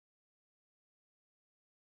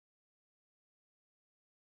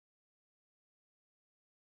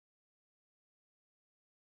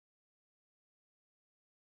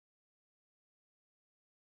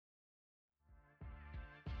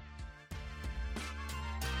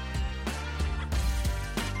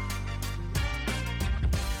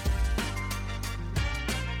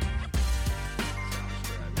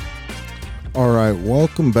All right,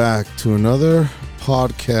 welcome back to another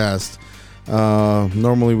podcast.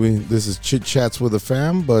 Normally this is Chit Chats with a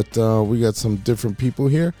Fam, but we got some different people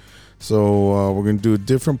here. So we're going to do a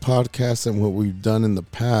different podcast than what we've done in the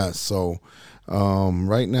past. So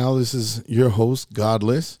right now this is your host,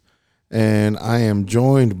 Godless, and I am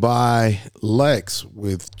joined by Lex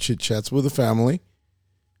with Chit Chats with a Family.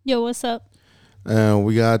 Yo, what's up?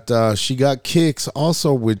 We got ShegotKicks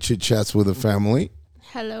also with Chit Chats with a Family.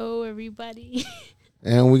 Hello, everybody.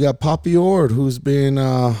 And we got Papi Ord, who's been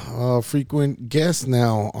a frequent guest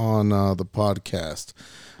now on the podcast.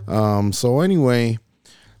 So anyway,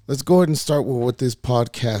 let's go ahead and start with what this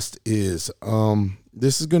podcast is.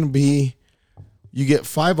 This is going to be, you get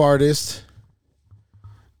 5 artists,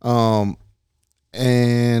 and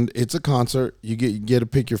it's a concert. You get to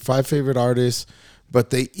pick your 5 favorite artists, but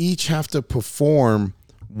they each have to perform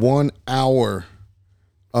 1 hour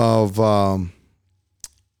of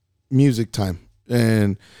music time,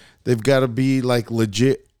 and they've got to be like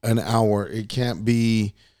legit an hour. It can't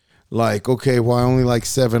be like, okay, well, I only like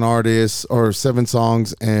 7 artists or 7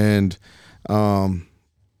 songs, and I'm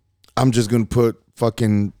just gonna put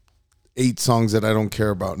fucking 8 songs that I don't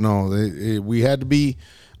care about. No, we had to be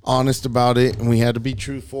honest about it, and we had to be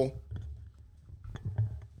truthful.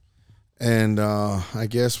 And I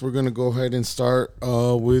guess we're gonna go ahead and start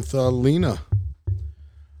with Lena.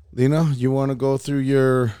 Lena, you want to go through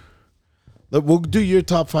your? We'll do your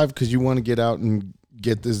top 5 because you want to get out and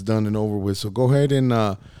get this done and over with. So go ahead and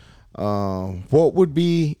what would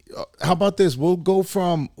be? How about this? We'll go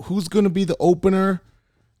from who's going to be the opener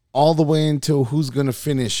all the way until who's going to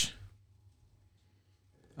finish.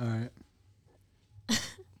 All right. All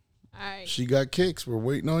right. ShegotKicks. We're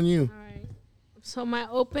waiting on you. All right. So my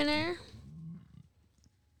opener,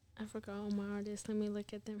 I forgot all my artists. Let me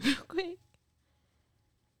look at them real quick.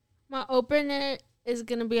 My opener is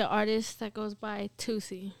going to be an artist that goes by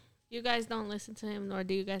Tusi. You guys don't listen to him, nor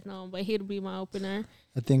do you guys know him, but he'll be my opener.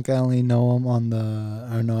 I think I only know him on the...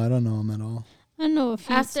 Or no, I don't know him at all. I know a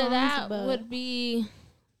few After songs that would be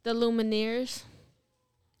the Lumineers.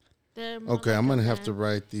 Okay, I'm going to have to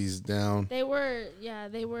write these down. They were...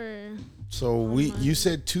 So you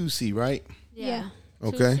said Tusi, right? Yeah.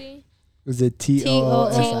 Okay. Tusi. Was it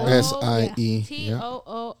T-O-O-S-I-E?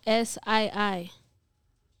 T-O-O-S-I-I.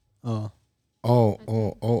 Oh.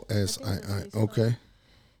 O-O-O-S-I-I. Okay.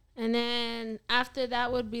 And then after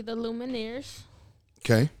that would be the Lumineers.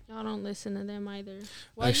 Okay. Y'all don't listen to them either.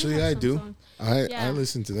 Well, actually, I do. I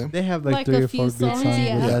listen to them. They have like 3 or 4 good songs,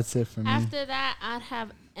 but that's it for me. After that, I'd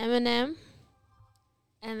have Eminem.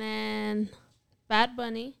 And then Bad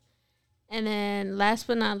Bunny. And then last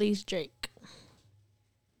but not least, Drake.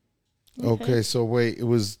 Okay, so wait. It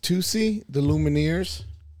was Tusi, the Lumineers.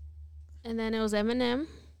 And then it was Eminem.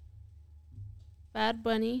 Bad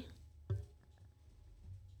Bunny,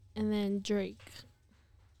 and then Drake.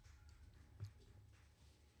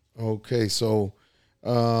 Okay, so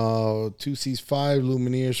Tusi's 5,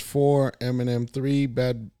 Lumineers 4, Eminem 3,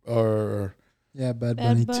 Bad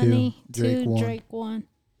Bunny 2, Drake 1.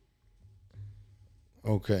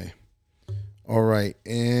 Okay, all right,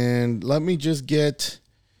 and let me just get,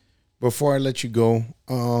 before I let you go,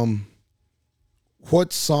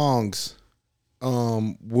 what songs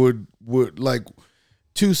would like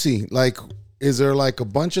Tusi, like, is there like a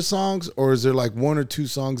bunch of songs, or is there like 1 or 2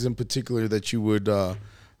 songs in particular that you would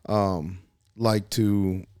like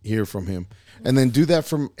to hear from him? And then do that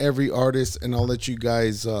from every artist, and I'll let you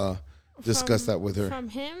guys discuss that with her. From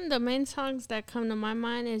him, the main songs that come to my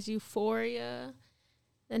mind is Euphoria.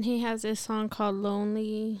 Then he has this song called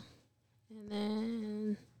Lonely. And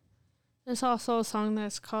then there's also a song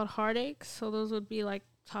that's called Heartache. So those would be like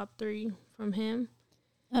top 3 from him.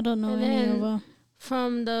 I don't know any of them.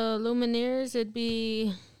 From the Lumineers, it'd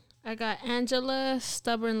be, I got Angela,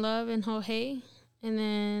 Stubborn Love, and Ho Hey. And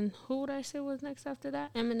then who would I say was next after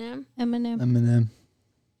that? Eminem.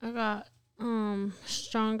 I got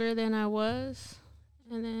Stronger Than I Was.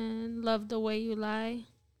 And then Love the Way You Lie.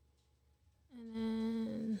 And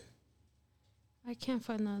then I can't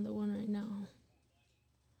find the other one right now.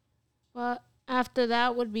 But after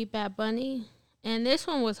that would be Bad Bunny. And this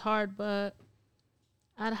one was hard, but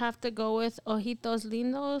I'd have to go with Ojitos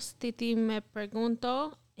Lindos, Titi Me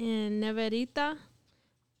Pregunto, and Neverita.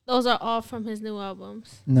 Those are all from his new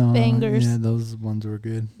albums. No, bangers. Yeah, those ones were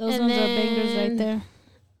good. Those ones are bangers right there.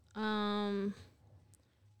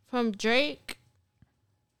 From Drake,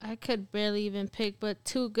 I could barely even pick, but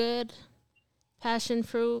Too Good, Passion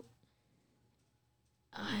Fruit,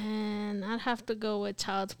 and I'd have to go with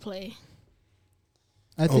Child's Play.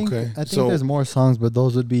 I think there's more songs, but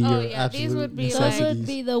those would be your absolute these would be necessities. Those would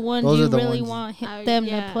be the ones Those you are the really ones. want them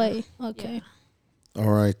to play. Okay.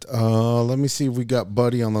 All right. Let me see if we got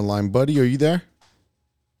Buddy on the line. Buddy, are you there?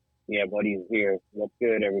 Yeah, Buddy's here. What's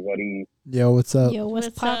good, everybody? Yo, what's up? Yo, what's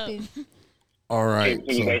popping? All right.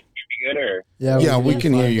 Can you guys hear me good or? Yeah, we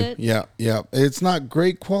can hear you. Good. Yeah. It's not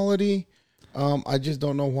great quality. I just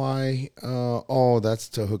don't know why. That's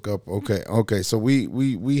to hook up. Okay. So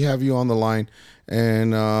we have you on the line,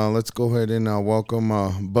 and let's go ahead and welcome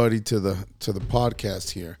Buddy to the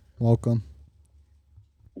podcast here. Welcome.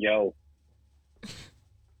 Yo.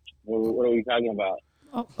 What are we talking about?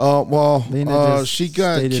 She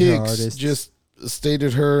got Kicks. Just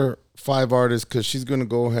stated her 5 artists because she's gonna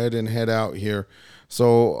go ahead and head out here.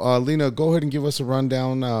 So Lena, go ahead and give us a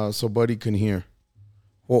rundown so Buddy can hear.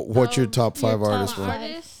 What's your top 5 artists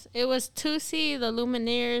were? It was 2C, the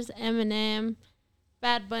Lumineers, Eminem,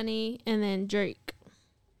 Bad Bunny, and then Drake.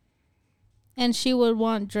 And she would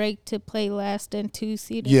want Drake to play last and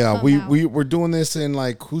 2C. We're doing this in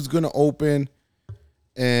like who's gonna open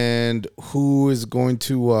and who is going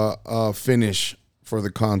to finish for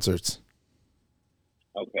the concerts.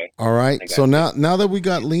 Okay. All right. So now that we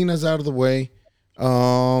got Lena's out of the way,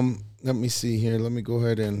 let me see here. Let me go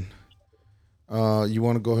ahead and you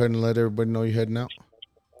want to go ahead and let everybody know you're heading out?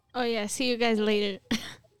 Oh yeah, see you guys later.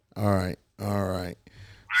 All right.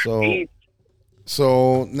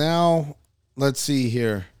 So now let's see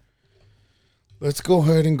here. Let's go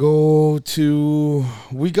ahead and go to.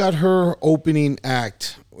 We got her opening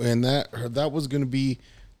act, and that was going to be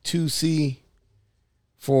 2C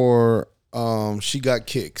for She Got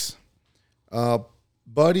Kicks.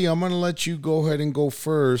 Buddy, I'm going to let you go ahead and go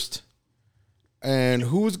first. And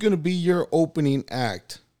who's going to be your opening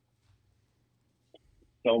act?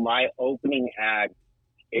 So my opening act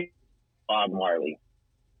is Bob Marley.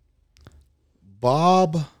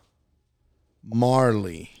 Bob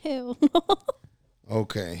Marley. Hell no.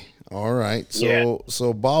 Okay. All right.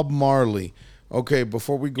 So Bob Marley. Okay,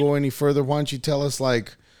 before we go any further, why don't you tell us,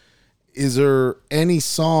 like, is there any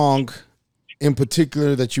song in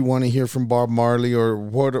particular that you want to hear from Bob Marley, or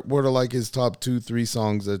what are like his top 2-3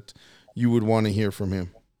 songs that you would want to hear from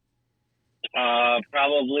him?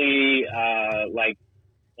 Probably like,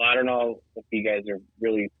 well, I don't know if you guys are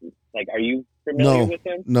really like, are you familiar with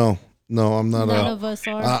him? No, I'm not. None of us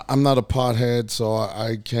are. I'm not a pothead, so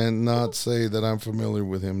I cannot say that I'm familiar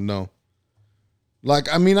with him. No.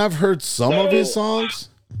 Like, I mean, I've heard some of his songs.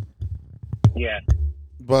 Yeah.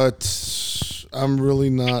 But I'm really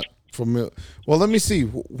not familiar. Well, let me see.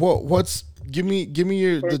 Give me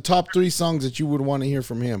the top 3 songs that you would want to hear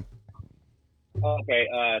from him. Okay.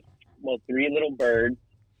 Well, 3 Little Birds.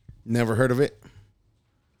 Never heard of it.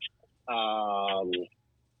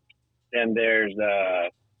 Then there's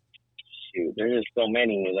there's just so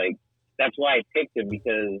many. Like, that's why I picked him,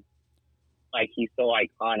 because like he's so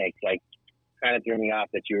iconic. Like, kind of threw me off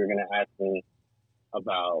that you were gonna ask me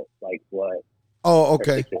about like what. Oh,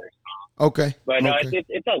 okay. Okay. But no, okay.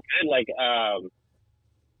 it's all good.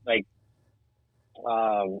 Like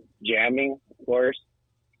jamming, of course.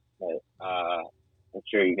 But I'm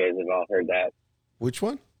sure you guys have all heard that. Which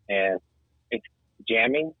one? And it's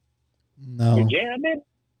jamming. No. You're jamming?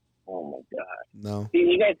 Oh my god. No. See,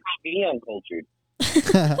 you guys call me uncultured.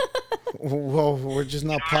 Well, we're just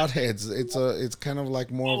not potheads. It's kind of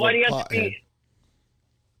like more of a pothead.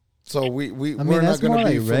 So we're not going to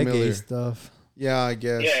be like familiar. Reggae stuff. Yeah, I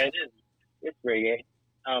guess. Yeah, it is. It's reggae.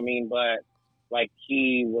 I mean, but like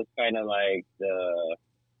he was kind of like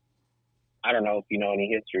I don't know if you know any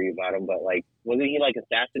history about him, but like, wasn't he like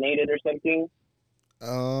assassinated or something?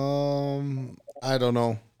 I don't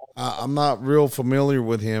know. I'm not real familiar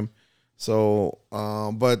with him. So,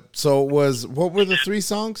 what were the 3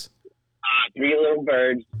 songs? 3 Little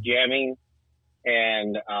Birds, Jamming,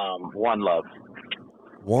 and One Love.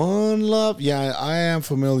 One Love? Yeah, I am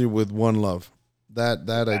familiar with One Love.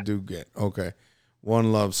 That I do get. Okay.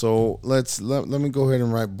 One Love. So let me go ahead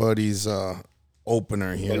and write Buddy's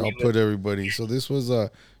opener here. I'll put everybody. So this was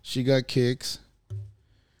She Got Kicks.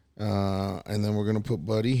 And then we're gonna put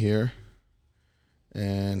Buddy here.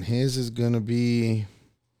 And his is gonna be,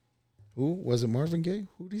 who was it? Marvin Gaye?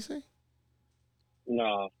 Who did he say?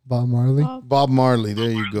 No. Bob Marley. Bob Marley. There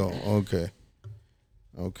you go. Okay.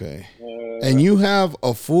 And you have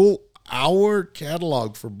a full hour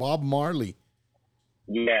catalog for Bob Marley.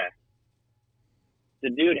 Yeah.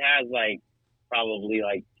 The dude has like probably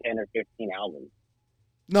like 10 or 15 albums.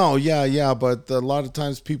 No, yeah, but a lot of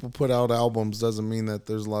times people put out albums doesn't mean that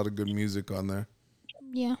there's a lot of good music on there.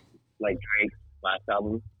 Yeah. Like Drake's last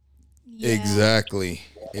album. Yeah. Exactly.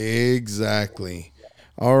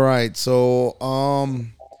 All right. So,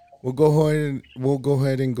 we'll go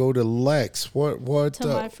ahead and go to Lex. What To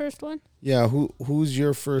my first one? Yeah, who's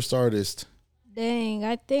your first artist? Dang,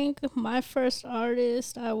 I think my first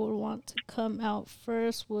artist I would want to come out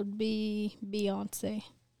first would be Beyonce.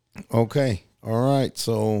 Okay. All right.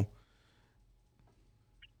 So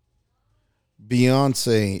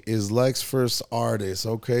Beyonce is Lex's first artist.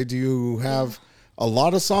 Okay. Do you have a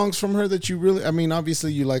lot of songs from her that you really, I mean,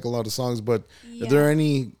 obviously you like a lot of songs, but are there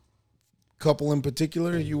any couple in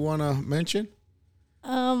particular you want to mention?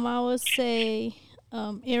 I would say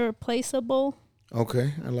Irreplaceable.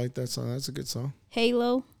 Okay. I like that song. That's a good song.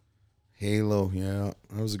 Halo, yeah.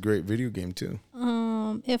 That was a great video game too.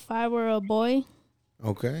 If I Were a Boy.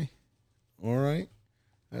 Okay. All right.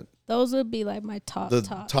 Those would be like my top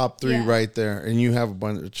three right there. And you have a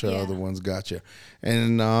bunch of other ones. Gotcha.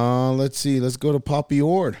 And let's see. Let's go to Papi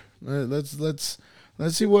Ord. Let's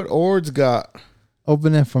see what Ord's got.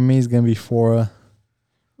 Opening for me is gonna be Fora.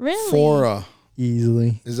 Really? Fora.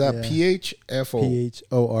 Easily. Is that PHFO?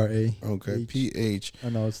 PHORA. Okay, PH. Oh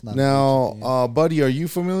no, it's not. Now, buddy, are you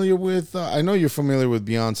familiar with? I know you're familiar with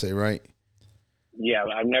Beyonce, right? Yeah,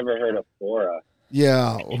 I've never heard of Fora.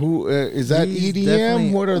 Yeah, who is that?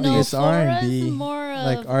 EDM? What are these? R&B, more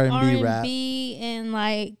like R&B rap, and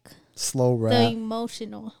like slow rap, the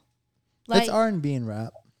emotional. Like, it's R&B and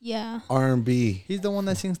rap. Yeah, R&B. He's the one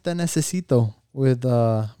that sings "Te Necesito" with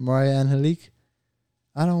Mariah Angelique.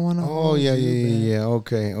 I don't want to. Oh yeah.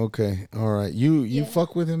 Okay. All right. You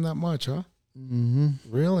fuck with him that much, huh? Mm-hmm.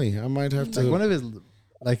 Really? I might have to. Like one of his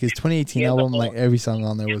 2018 album, like every song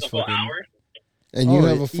on there was fucking. Hour? And you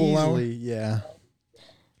have a full hour? Yeah.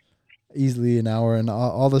 Easily an hour, and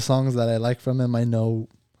all the songs that I like from him, I know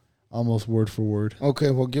almost word for word.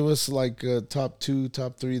 Okay, well, give us like top 2,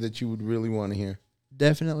 top 3 that you would really want to hear.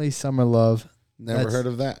 Definitely "Summer Love." Never heard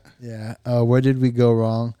of that. Yeah. Where Did We Go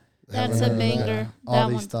Wrong? that's a banger. All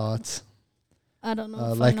these thoughts. I don't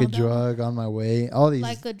know. Like a Drug, On My Way. All these.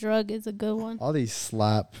 Like a Drug is a good one. All these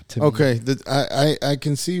slap to me. Okay, I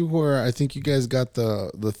can see where I think you guys got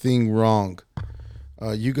the thing wrong.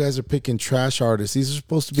 You guys are picking trash artists. These are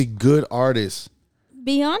supposed to be good artists.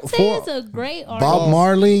 Beyonce is a great artist. Bob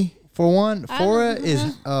Marley. For one, Fora is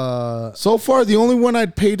so far the only one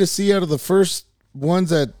I'd pay to see out of the first ones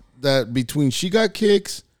that between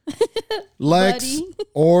ShegotKicks, Lex,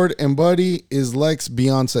 Ord, and Buddy is Lex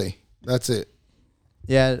Beyonce. That's it.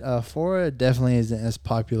 Yeah, Fora definitely isn't as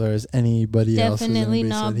popular as anybody else. Definitely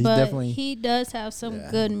not, but he does have some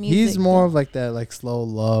good music. He's more of like that, like slow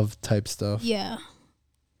love type stuff. Yeah.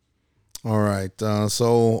 All right.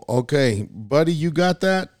 So, okay, Buddy, you got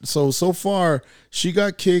that? So far,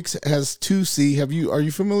 ShegotKicks has 2C. Are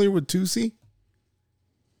you familiar with 2C?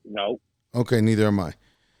 No. Okay, neither am I.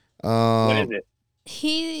 What is it?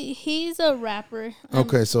 He's a rapper.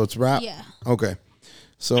 Okay, so it's rap? Yeah. Okay.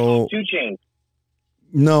 So 2 Chainz.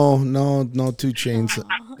 No 2 Chainz.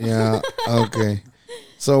 Yeah, okay.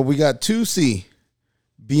 So we got 2C,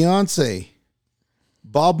 Beyonce,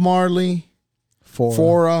 Bob Marley,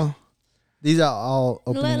 Fora. These are all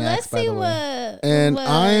opening acts, by the way. And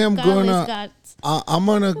I am Godless gonna I'm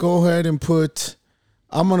gonna go ahead and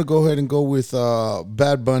go with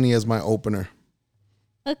Bad Bunny as my opener.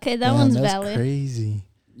 Okay, that one's that's valid. Crazy.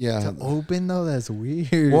 Yeah. To open though, that's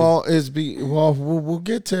weird. Well, we'll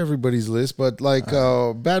get to everybody's list, but like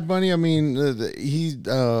Bad Bunny, I mean,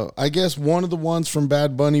 I guess one of the ones from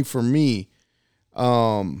Bad Bunny for me,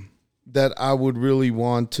 that I would really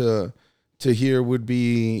want to hear would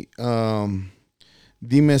be Dime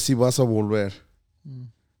Si Vas a Volver.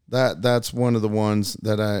 That's one of the ones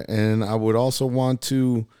that I would also want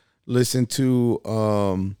to listen to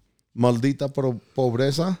Maldita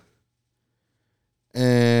Pobreza.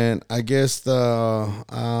 And I guess the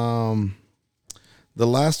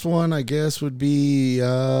last one I guess would be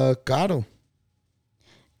Caro.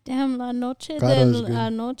 Damn, La Noche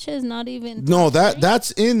is not even. No,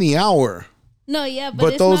 that's in the hour. No, yeah,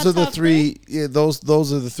 but those are the three. Yeah, those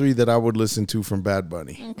are the three that I would listen to from Bad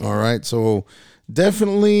Bunny. Okay. All right, so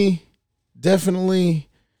definitely,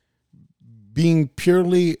 being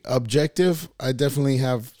purely objective, I definitely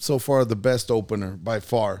have so far the best opener by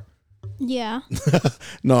far. Yeah.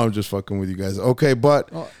 No, I'm just fucking with you guys. Okay, but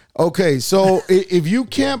okay, so if you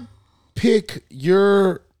can't pick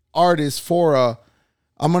your artist for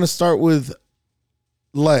I'm gonna start with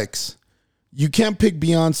Lex. You can't pick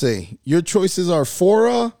Beyonce. Your choices are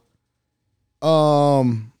Fora,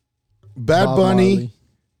 Bad Bunny, Marley.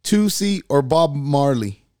 2C, or Bob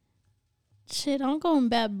Marley. Shit, I'm going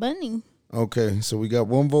Bad Bunny. Okay, so we got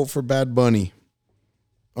one vote for Bad Bunny.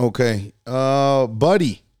 Okay,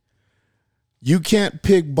 Buddy. You can't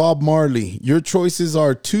pick Bob Marley. Your choices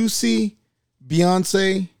are 2C,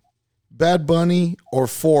 Beyonce, Bad Bunny or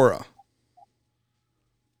Fora?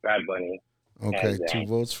 Bad Bunny. Okay, And 2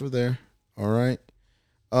 votes for there. All right.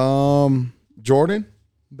 Jordan?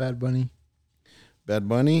 Bad Bunny. Bad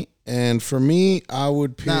Bunny. And for me, I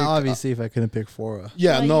would pick. Now, obviously, if I couldn't pick Fora.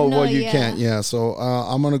 Yeah, Well, no, you know, well, you yeah. can't. Yeah, so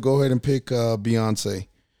I'm going to go ahead and pick Beyonce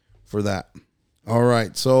for that. All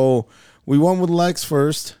right, so we went with Lex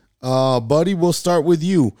first. Buddy, we'll start with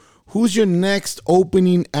you. Who's your next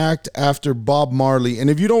opening act after Bob Marley? And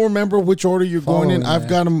if you don't remember which order you're going in, I've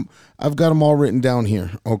got them all written down here,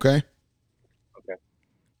 okay? Okay.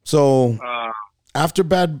 So after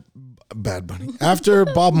Bad Bunny, after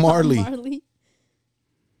Bob Marley.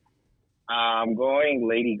 I'm going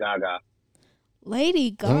Lady Gaga.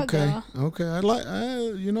 Lady Gaga. Okay. I like,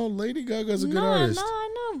 Lady Gaga's a good artist. No, I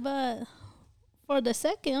know, but for the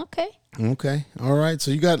second, okay. Okay. All right.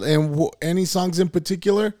 So you got any songs in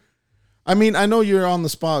particular? I mean, I know you're on the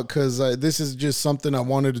spot because this is just something I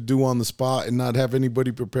wanted to do on the spot and not have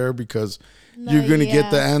anybody prepare because you're going to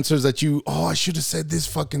get the answers that I should have said this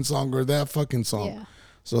fucking song or that fucking song. Yeah.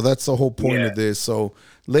 So that's the whole point of this. So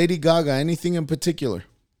Lady Gaga, anything in particular?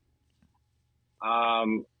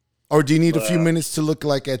 Or do you need a few minutes to look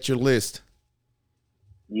at your list?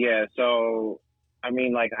 Yeah. So, I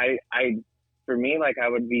mean, for me, I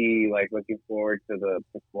would be looking forward to the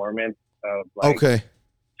performance of okay.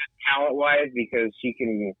 talent wise because she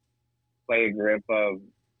can play a grip of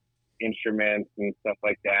instruments and stuff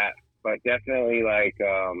like that. But definitely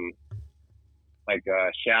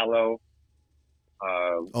Shallow.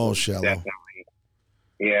 Shallow. Definitely.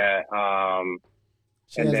 Yeah.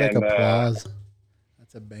 She has applause.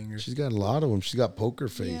 That's a banger. She's got a lot of them. She's got Poker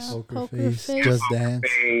Face. Yeah, Poker Face. Just Dance.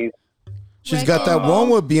 She's got that one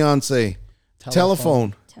with Beyonce.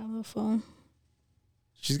 Telephone.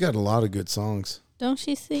 She's got a lot of good songs. Don't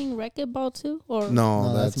she sing Wreck-It Ball too? Or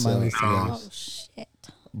No, that's Miley oh shit.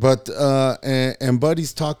 But and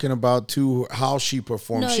Buddy's talking about too how she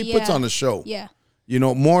performs. She puts on a show. Yeah.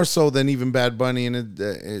 More so than even Bad Bunny,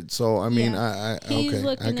 and so I mean, he's okay,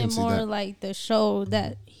 looking I can at see more that. like the show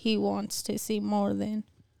that he wants to see more than.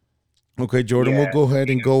 Okay, Jordan, we'll go ahead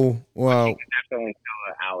and go. Well, definitely still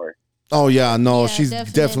an hour. Oh yeah, no, Yeah, she's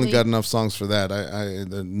definitely. definitely got enough songs for that. I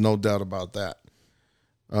no doubt about that.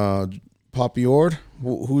 Papi Ord,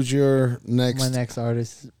 who's your next? My next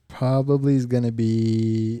artist probably is gonna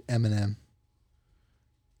be Eminem.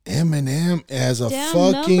 Eminem as a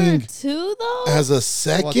fucking number 2 though. as a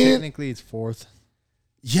second. Well, technically it's 4th.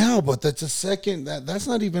 Yeah, but that's a second. That's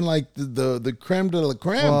not even the creme de la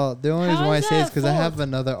creme. Well, the only reason why I say is because I 4th? have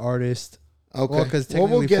another artist. Okay, Well, because we'll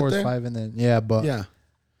technically get 4 is there. 5, and then yeah.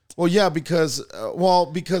 Well, yeah, because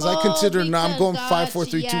I consider now I'm going 5, 4,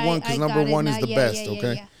 3, 2, 1 because number 1 is the best.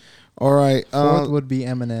 Okay. Yeah. All right. 4th would be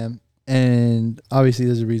Eminem, and obviously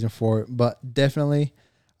there's a reason for it, but definitely,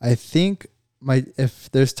 I think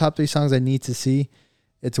if there's top 3 songs I need to see,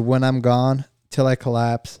 it's When I'm Gone, Till I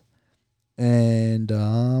Collapse, and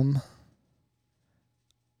damn,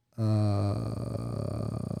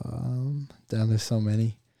 there's so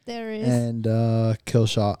many. There is. And Kill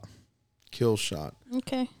Shot.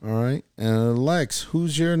 Okay. All right. Lex,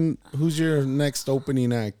 who's your next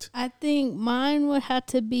opening act? I think mine would have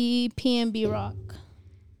to be P&B Rock.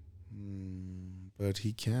 But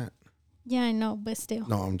he can't. Yeah, I know, but still.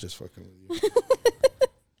 No, I'm just fucking with you.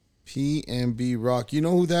 P&B Rock. You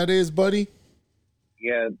know who that is, buddy?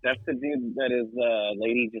 Yeah, that's the dude that is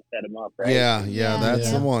lady just set him up, right? Yeah,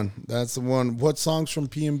 that's the one. That's the one. What songs from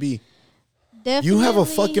P&B? Definitely. You have a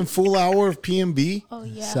fucking full hour of P&B? Oh,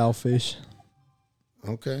 yeah. Selfish.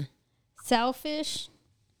 Okay. Selfish.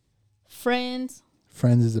 Friends.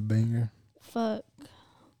 Friends is a banger. Fuck.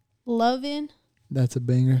 Lovin'. That's a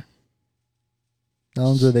banger. That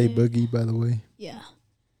one's with A Boogie, by the way. Yeah.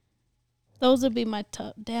 Those would be my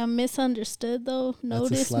top. Damn, Misunderstood, though.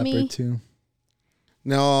 Notice That's a slapper, Me. too.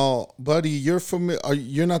 Now, buddy, you're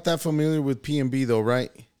not that familiar with P&B, though,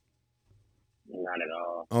 right? Not at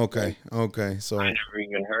all. Okay. So I never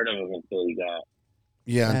even heard of him until he got.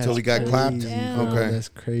 Yeah, until he got clapped. Damn. Okay. That's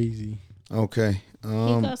crazy. Okay. He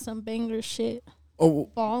got some banger shit. Oh,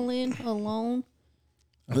 Ballin' Alone.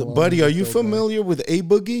 buddy, are you familiar with A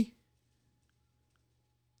Boogie?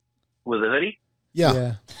 With a hoodie?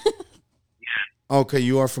 Yeah. Okay,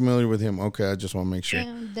 you are familiar with him. Okay, I just want to make sure.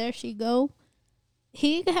 Damn, there she go.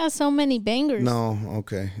 He has so many bangers. No,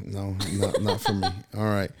 okay. No, not for me. All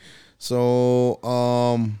right. So,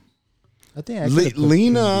 I think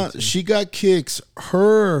Lena, she got kicks.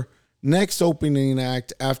 Her next opening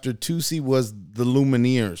act after Tusi was the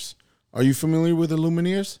Lumineers. Are you familiar with the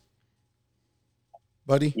Lumineers,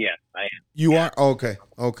 buddy? Yeah, I am. You are? Okay.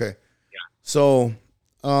 Yeah. So,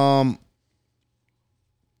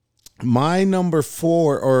 My number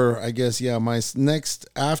 4, or I guess, yeah, my next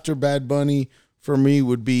after Bad Bunny for me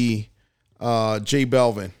would be J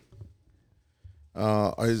Balvin.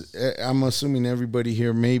 I'm assuming everybody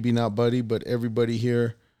here, maybe not Buddy, but everybody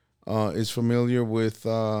here is familiar with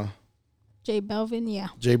J Balvin, yeah.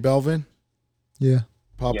 J Balvin? Yeah.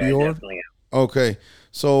 Papi Ord? Definitely. Okay.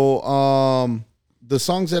 So the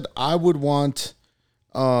songs that I would want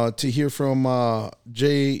to hear from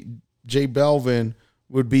J Balvin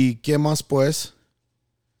would be ¿Qué más pues?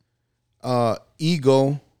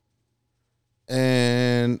 Ego,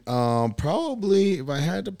 and probably if I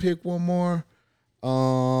had to pick one more,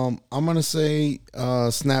 I'm gonna say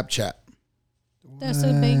Snapchat. That's a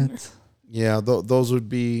banger. Yeah, those would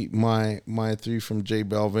be my 3 from J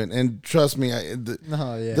Balvin. And trust me,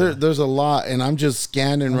 there's a lot, and I'm just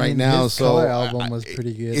scanning right now. His so Color album was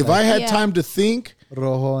pretty good. If I had time to think,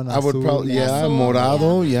 Rojo and I would Azul. probably Azul,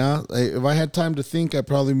 Morado. Yeah. If I had time to think, I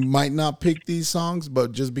probably might not pick these songs,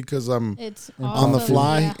 but just because I'm on the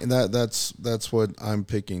fly, that's what I'm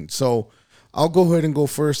picking. So I'll go ahead and go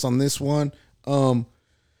first on this one.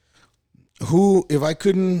 If I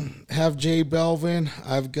couldn't have J Balvin,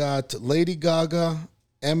 I've got Lady Gaga,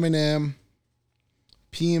 Eminem,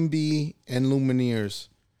 P&B, and Lumineers.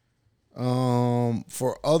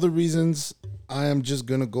 For other reasons, I am just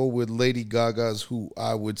gonna go with Lady Gaga's who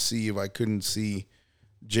I would see if I couldn't see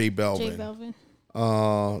J Balvin.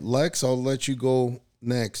 Lex, I'll let you go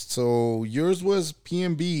next. So yours was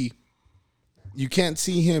P&B. You can't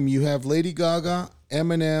see him. You have Lady Gaga,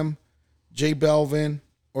 Eminem, J Balvin,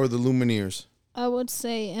 or the Lumineers. I would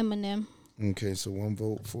say Eminem. Okay, so 1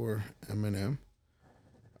 vote for Eminem.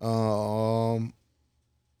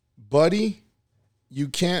 Buddy, you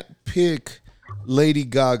can't pick Lady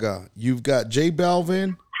Gaga. You've got J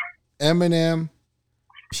Balvin, Eminem,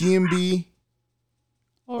 P&B,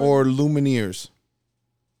 or Lumineers.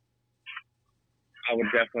 I would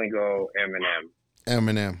definitely go Eminem.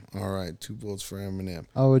 Eminem. All right, 2 votes for Eminem.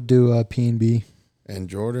 I would do P&B. And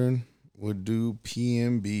Jordan would do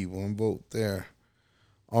P&B. 1 vote there.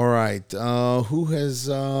 All right. Who has,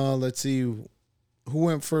 let's see, who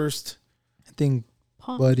went first? I think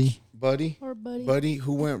Punch. Buddy. Buddy? Or Buddy. Buddy,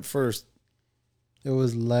 who went first? It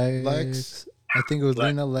was Lex. I think it was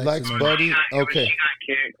Lena, Lex, Buddy. Okay. She got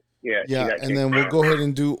kicked. Yeah. Yeah, and then we'll go ahead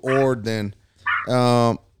and do Ord then.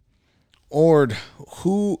 Ord,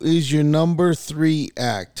 who is your number 3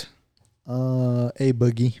 act? A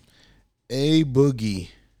Boogie. A Boogie.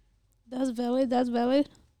 That's valid.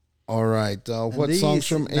 All right. What songs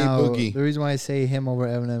from A Boogie? The reason why I say him over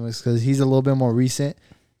Eminem is because he's a little bit more recent,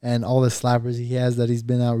 and all the slappers he has that he's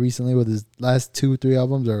been out recently with his last 2-3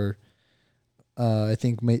 albums are, I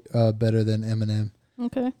think, better than Eminem.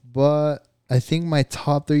 Okay. But I think my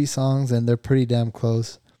top 3 songs, and they're pretty damn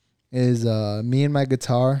close, is Me and My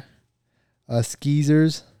Guitar,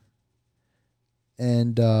 Skeezers,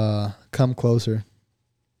 and Come Closer.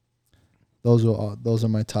 Those are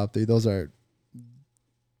my top 3. Those are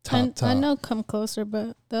top. I know Come Closer,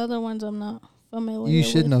 but the other ones I'm not familiar with. You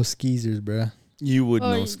should know Skeezers, bruh. You would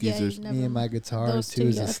know Skeezers. Me and My Guitar, those too,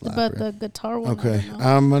 is a yes. slapper. But the guitar one, Okay.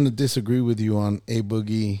 I'm going to disagree with you on A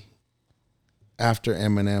Boogie after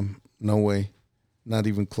Eminem. No way. Not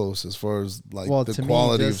even close as far as like the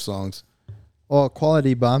quality of songs. Well,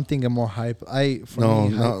 quality, but I'm thinking more hype.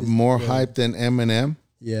 More hype than Eminem.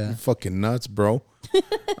 Yeah. You're fucking nuts, bro.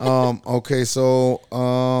 Okay, so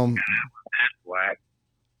Whack.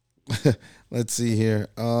 let's see here.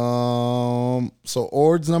 So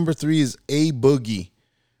Ord's number 3 is A Boogie.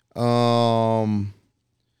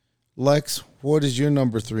 Lex, what is your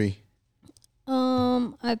number 3?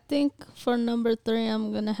 I think for number 3,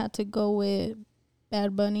 I'm gonna have to go with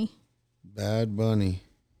Bad Bunny. Bad Bunny.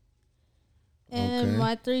 And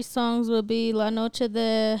my 3 songs will be La Noche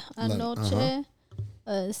de Anoche,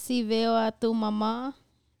 Si Veo a Tu Mamá,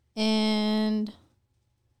 and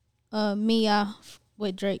Mia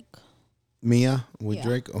with Drake. Mia with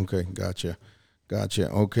Drake? Okay, gotcha.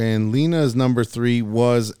 Okay, and Lena's number 3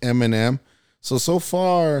 was Eminem. So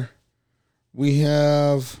far, we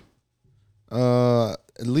have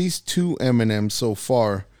at least 2 Eminems so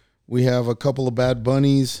far. We have a couple of Bad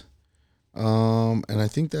Bunnies, and I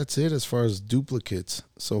think that's it as far as duplicates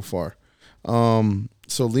so far.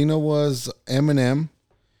 So Lena was Eminem,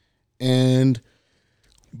 and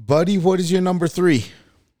Buddy, what is your number 3?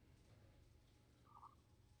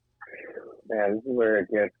 Man, this is where it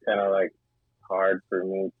gets kind of like hard for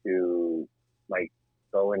me to like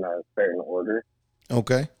go in a certain order.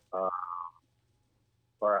 Okay.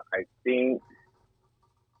 But I think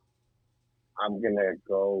I'm gonna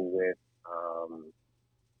go with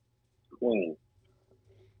Queen.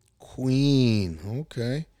 Queen.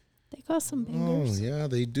 Okay. got some bangers. Oh, yeah,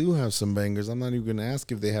 they do have some bangers. I'm not even going to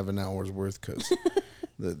ask if they have an hour's worth because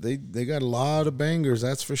they got a lot of bangers.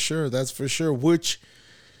 That's for sure. That's for sure. Which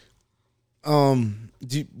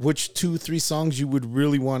 2-3 songs you would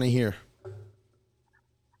really want to hear?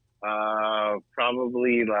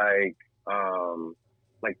 Probably like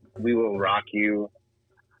We Will Rock You.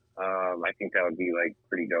 I think that would be like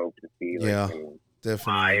pretty dope to see. Like, yeah,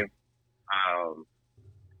 definitely. Live.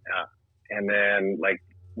 And then like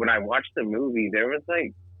when I watched the movie, there was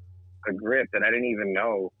like a grip that I didn't even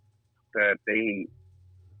know that they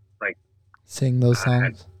like sing those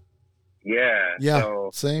songs. Yeah.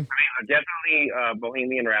 So, same. I mean, definitely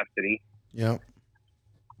Bohemian Rhapsody. Yep.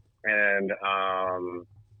 And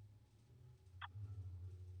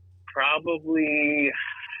probably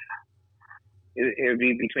it would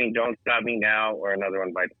be between Don't Stop Me Now or Another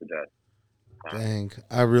One Bites the Dust. Dang.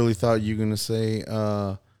 I really thought you were going to say We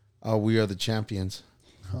Are the Champions.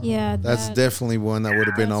 Yeah. That's definitely one that would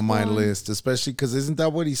have been on my list, especially because isn't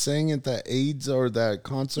that what he's saying at that AIDS or that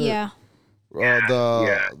concert? Yeah.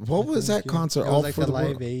 What was that concert? All like for the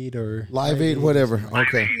Live Aid or Live Aid, whatever.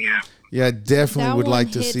 Okay. Yeah, definitely would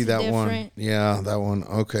like to see that different. one. Yeah, that one.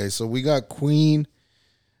 Okay, so we got Queen.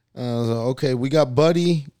 Okay, we got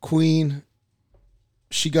Buddy, Queen.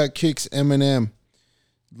 ShegotKicks, Eminem.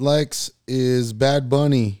 Lex is Bad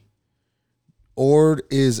Bunny. Ord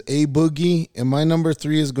is A Boogie, and my number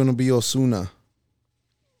 3 is going to be Ozuna.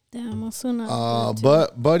 Damn, Ozuna.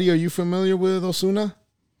 But Buddy, are you familiar with Ozuna?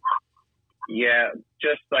 Yeah,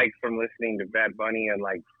 just like from listening to Bad Bunny and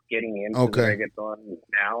like getting into the reggaeton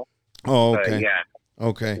now. Oh, okay. But yeah.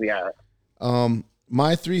 Okay. Yeah.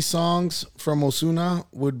 My 3 songs from Ozuna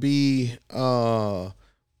would be Una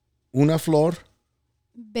Flor.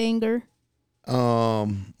 Banger.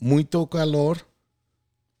 Muito Calor.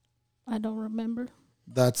 I don't remember.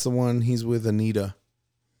 That's the one he's with Anita.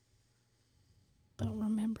 Don't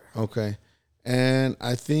remember. Okay. And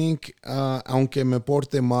I think Aunque Me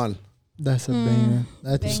Porte Mal. That's a banger.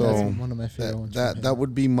 That's one of my favorite ones. That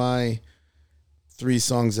would be my 3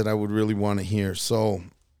 songs that I would really want to hear. So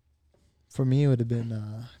for me, it would have been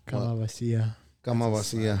Cama Vacía. Cama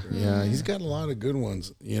Vacía. Yeah, he's got a lot of good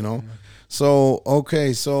ones, you know. Yeah. So,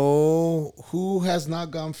 okay. So who has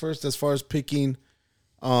not gone first as far as picking?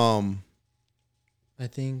 I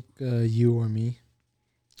think you or me.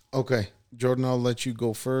 Okay. Jordan, I'll let you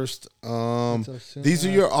go first. These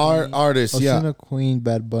are your artists. Ozuna, Queen,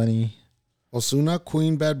 Bad Bunny. Ozuna,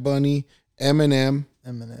 Queen, Bad Bunny, Eminem.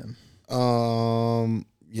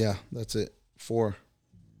 Yeah, that's it. 4.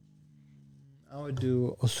 I would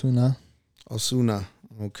do Ozuna.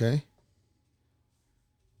 Okay.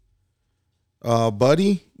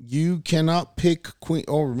 Buddy, you cannot pick Queen.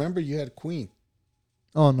 Oh, remember you had Queen.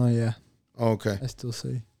 Oh, no, yeah. Okay. I still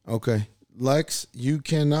say. Okay. Lex, you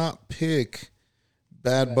cannot pick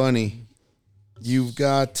Bad Bunny. You've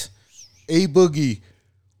got A Boogie,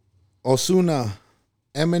 Ozuna,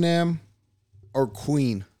 Eminem, or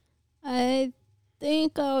Queen. I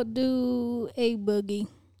think I'll do A Boogie.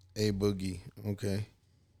 A Boogie, okay.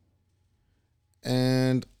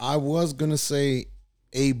 And I was gonna say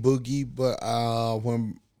A Boogie, but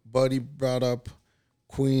when Buddy brought up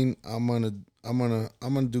Queen, I'm gonna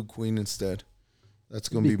do Queen instead. That's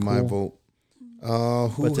gonna be my vote.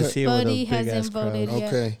 Buddy hasn't voted yet.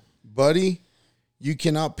 Okay, Buddy, you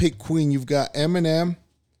cannot pick Queen. You've got Eminem,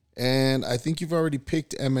 and I think you've already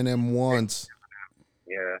picked Eminem once.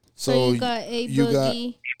 Yeah. So you got A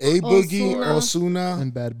Boogie, Ozuna,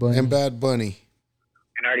 and Bad Bunny. And I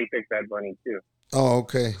already picked Bad Bunny too. Oh,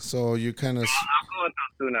 okay. So you kind of. I'll go with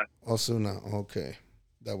Ozuna. Okay,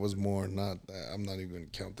 that was more. Not that. I'm not even going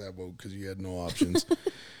to count that vote because you had no options.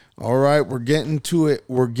 All right, we're getting to it.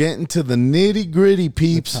 We're getting to the nitty gritty,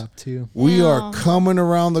 peeps. The top 2. We are coming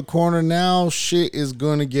around the corner now. Shit is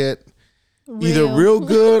gonna get either real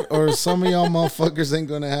good or some of y'all motherfuckers ain't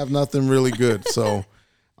gonna have nothing really good. So,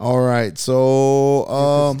 all right.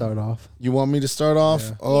 So, start off. You want me to start off?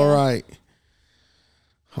 Yeah. All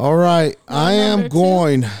right. I am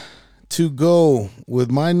going to go with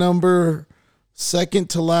my number second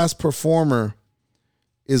to last performer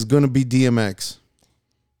is gonna be DMX.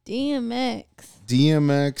 DMX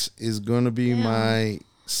is going to be my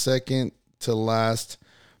second to last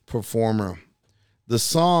performer. The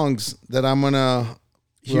songs that I'm going to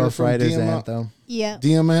hear Rough from Riders anthem. Yeah.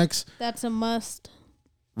 DMX. That's a must.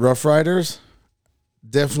 Rough Riders.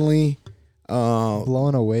 Definitely.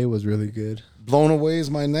 Blown Away was really good. Blown Away is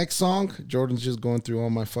my next song. Jordan's just going through all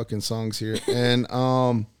my fucking songs here. And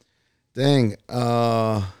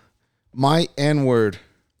My N-Word.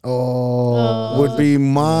 Would be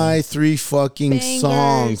my 3 fucking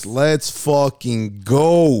songs. Let's fucking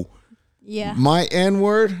go. Yeah. My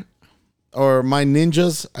N-word or my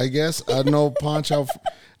ninjas, I guess. I don't know, Ponch,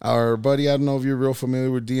 our buddy, I don't know if you're real familiar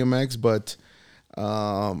with DMX, but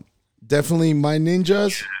definitely my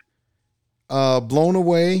ninjas, Blown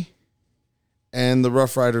Away, and the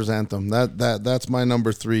Rough Riders Anthem. That's my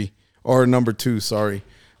number 3 or number 2, sorry.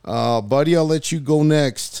 Buddy, I'll let you go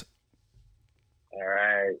next. All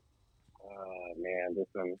right. Oh, man, this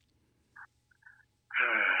one.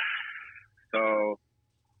 So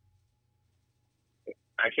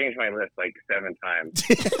I changed my list like 7 times.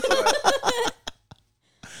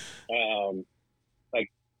 But,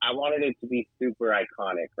 like I wanted it to be super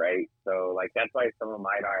iconic, right? So like that's why some of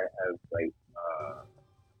mine aren't as like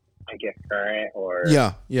I guess current or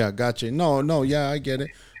Yeah, gotcha. No, yeah, I get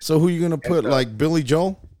it. So who you gonna put? Like Billy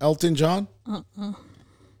Joel, Elton John?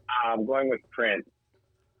 I'm going with Prince.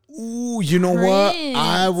 Ooh, you know what?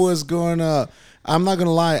 I'm not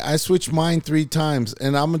gonna lie. I switched mine 3 times,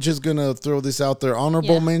 and I'm just gonna throw this out there.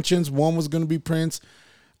 Honorable mentions. One was gonna be Prince.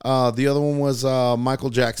 The other one was Michael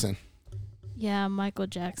Jackson. Yeah, Michael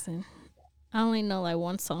Jackson. I only know like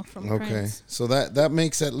one song from Prince. Okay, so that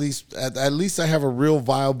makes at least I have a real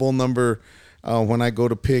viable number when I go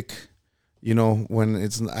to pick. You know, when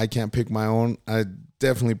I can't pick my own. I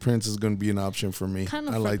definitely Prince is going to be an option for me. Kind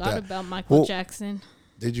of forgot like that. About Michael Jackson.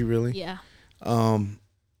 Did you really? Yeah.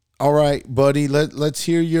 All right, buddy. Let's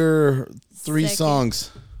hear your 3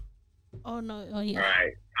 songs. Oh no! Oh yeah. All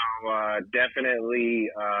right. So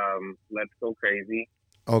definitely, Let's Go Crazy.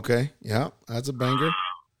 Okay. Yeah, that's a banger.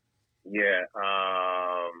 Yeah.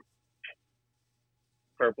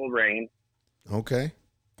 Purple Rain. Okay.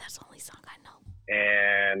 That's the only song I know.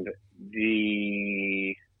 And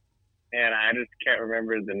I just can't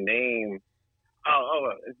remember the name.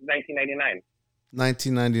 Oh, it's 1999.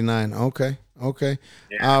 1999. Okay.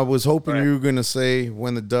 Yeah, I was hoping you were gonna say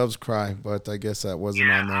When the Doves Cry, but I guess that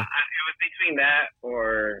wasn't on there. It was between that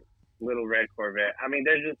or Little Red Corvette. I mean,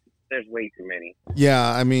 there's way too many.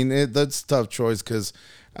 Yeah, I mean that's a tough choice because,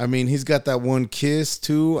 I mean, he's got that one Kiss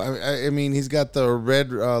too. I mean, he's got the red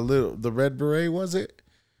beret. Was it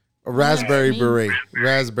a raspberry beret?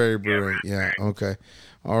 Raspberry beret. Yeah. Okay.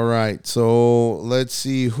 All right. So let's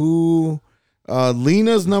see who.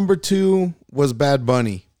 Lena's number 2 was Bad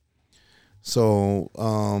Bunny. So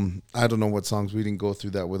I don't know what songs, we didn't go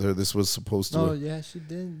through that with her. This was supposed to. Oh yeah, she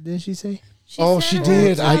did. Didn't she say? She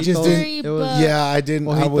did. I just didn't. I didn't.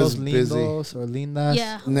 I was busy. Or Lindas.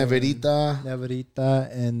 Yeah.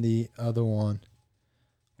 Neverita, and the other one,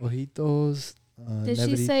 Ojitos. Did Neverita.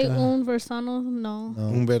 she say Un Versano? No.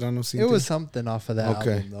 Un Verano Sin It Ti? was something off of that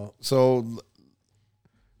album, though. So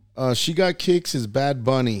She Got Kicks is Bad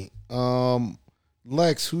Bunny.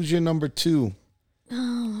 Lex, who's your number 2?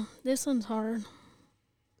 Oh, this one's hard.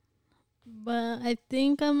 But I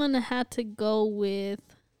think I'm going to have to go with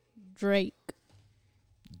Drake.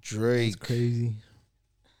 That's crazy.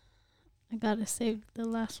 I got to save the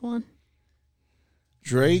last one.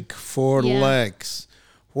 Drake for Lex.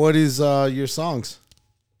 What is your songs?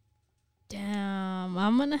 Damn,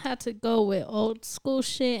 I'm going to have to go with old school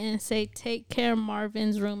shit and say Take Care,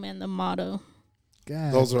 Marvin's Room, and The Motto.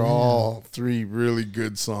 God, those are all 3 really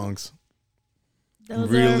good songs. Those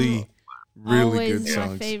really always good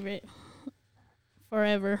songs. My favorite.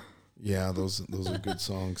 Forever. Yeah, those are good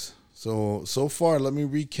songs. So far, let me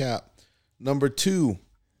recap. Number 2,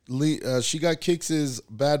 She Got Kicks is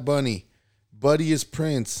Bad Bunny. Buddy is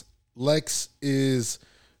Prince. Lex is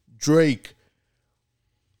Drake.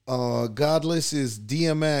 Godless is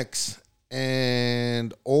DMX.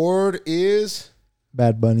 And Ord is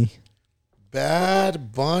Bad Bunny.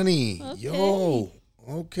 Bad Bunny. Okay. Yo.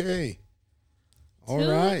 Okay. All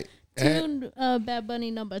right. Two Bad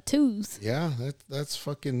Bunny number 2s. Yeah, that's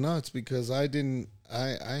fucking nuts because I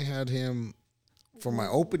had him for my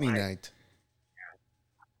opening night.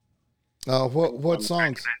 What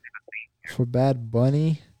songs? For Bad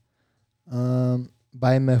Bunny,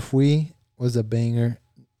 By Me Fui was a banger.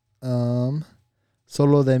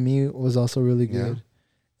 Solo de Mi was also really good. Yeah.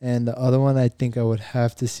 And the other one I think I would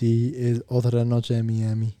have to see is Otra Noche en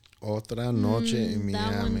Miami. Otra Noche en Miami.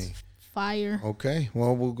 That one's fire. Okay,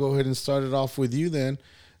 well, we'll go ahead and start it off with you then.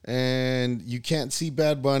 And you can't see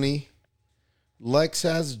Bad Bunny. Lex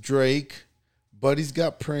has Drake. Buddy's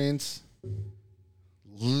got Prince.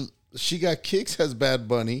 She Got Kicks has Bad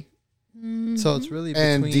Bunny. Mm-hmm. So it's really between...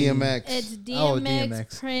 And DMX. It's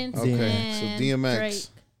DMX, Prince, and so DMX. Drake.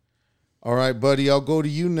 All right, buddy, I'll go to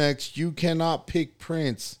you next. You cannot pick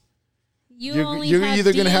Prince. You're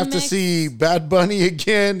either going to have to see Bad Bunny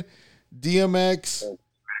again, DMX,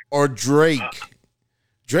 or Drake.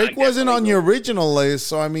 Drake wasn't on your original list,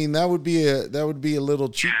 so I mean that would be a little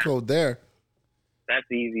cheat code there. That's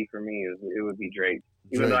easy for me. It would be Drake.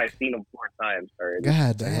 Even though I've seen him 4 times already.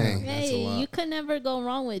 God dang. Hey, you could never go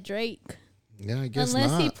wrong with Drake. Yeah, I guess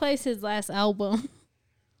unless not. he plays his last album.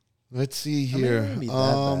 Let's see here. I mean,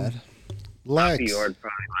 that bad. Lex. Papi Ord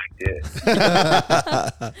probably liked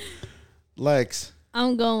it. Lex.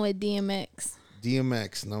 I'm going with DMX.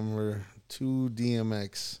 DMX, number 2,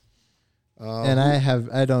 DMX. And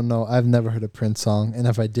I don't know. I've never heard a Prince song, and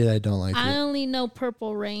if I did, I don't like it. I only know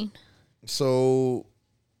Purple Rain. So,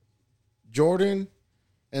 Jordan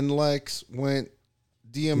and Lex went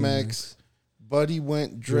DMX. Buddy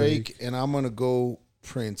went Drake, and I'm going to go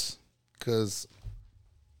Prince because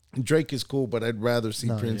Drake is cool, but I'd rather see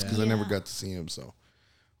Prince because I never got to see him. So,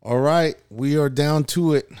 all right, we are down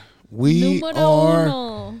to it. We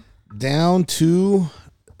are down to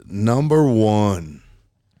number 1.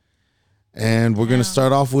 And we're going to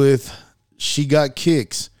start off with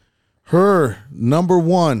ShegotKicks. Her number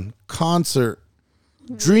 1 concert,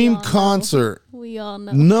 dream concert. We all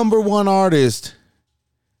know. Number 1 artist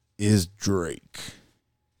is Drake.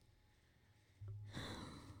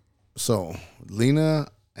 So, Lena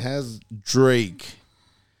has Drake.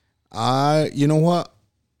 You know what?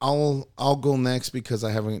 I'll go next because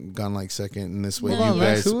I haven't gone like second in this way. No, you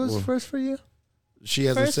guys, who was first for you? She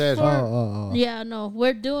hasn't said. Yeah, no,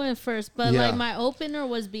 we're doing first, but like my opener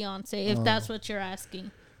was Beyonce. If that's what you're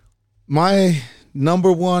asking. My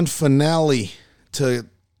number 1 finale to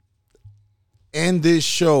end this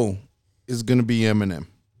show is gonna be Eminem,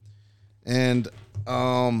 and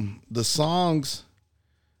the songs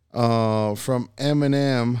from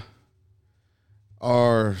Eminem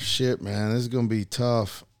are shit, man. This is gonna be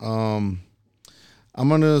tough. I'm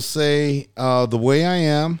gonna say The Way I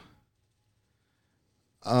Am.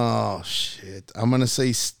 Oh shit! I'm gonna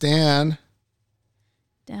say Stan.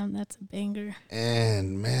 Damn, that's a banger.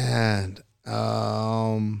 And man,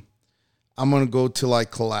 I'm gonna go till I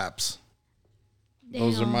collapse. Damn.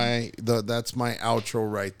 Those are that's my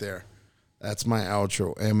outro right there. That's my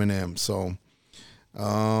outro, Eminem. So,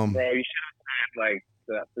 bro, you should have had like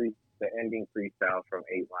the ending freestyle from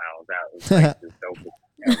 8 Mile. That was like the dopest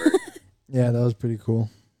ever. Yeah, that was pretty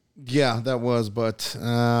cool. Yeah, that was, but Lose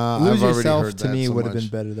I've already Yourself heard to that me so would have much. been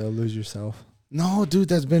better though. Lose Yourself. No, dude,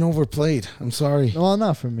 that's been overplayed. I'm sorry. Well,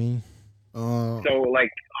 not for me. So,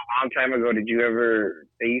 like a long time ago, did you ever?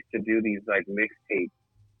 They used to do these like mixtapes.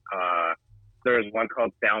 There was one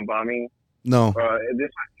called Sound Bombing. No.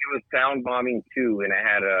 It was Sound Bombing 2, and it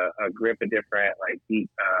had a grip of different like beat.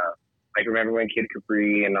 Like remember when Kid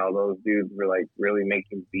Capri and all those dudes were like really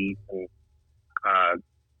making beats and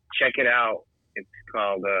check it out. It's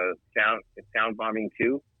called Sound Bombing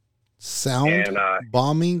 2. Sound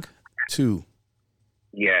Bombing 2.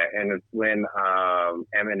 Yeah, and it's when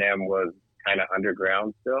Eminem was kind of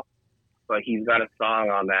underground still. But he's got a song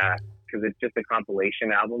on that because it's just a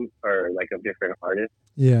compilation album or like of different artists.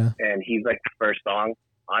 Yeah. And he's like the first song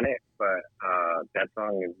on it. But that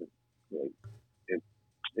song is like,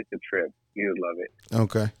 it's a trip. You would love it.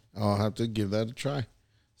 Okay. I'll have to give that a try.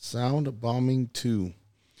 Sound Bombing 2.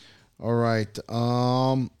 All right.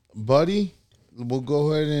 Buddy, we'll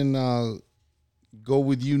go ahead and go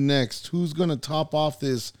with you next. Who's going to top off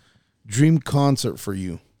this dream concert for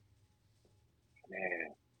you?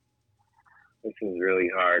 Man, this is really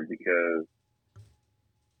hard because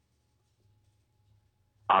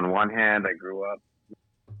on one hand, I grew up.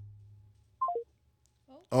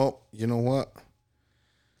 Oh, you know what?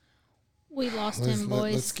 We lost him,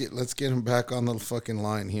 boys. Let's get him back on the fucking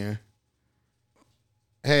line here.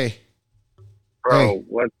 Hey. Bro, hey.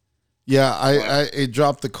 What? Yeah, it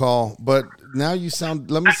dropped the call, but now you sound.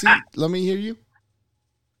 Let me see. Let me hear you.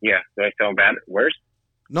 Yeah, do I sound bad? Worse?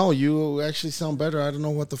 No, you actually sound better. I don't know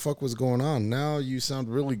what the fuck was going on. Now you sound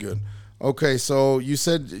really good. Okay, so you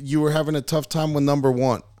said you were having a tough time with number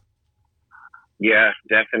 1. Yeah,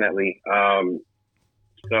 definitely.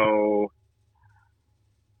 So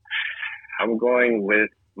I'm going with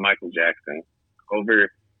Michael Jackson over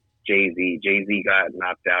Jay-Z. Jay-Z got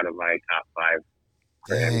knocked out of my top 5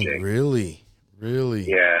 for Dang, MJ. Really?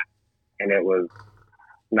 Yeah, and it was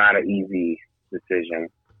not an easy decision.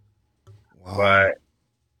 Wow. But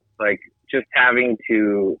like just having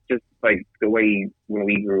to, just like the way when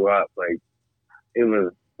we grew up, like it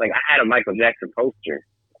was like I had a Michael Jackson poster.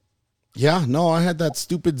 Yeah, no, I had that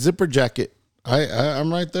stupid zipper jacket.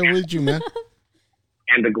 I'm right there with you, man.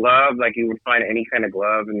 And the glove, like you would find any kind of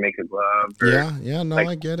glove and make a glove. Or, yeah, no, like,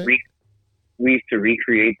 I get it. We used to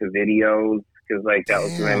recreate the videos because like that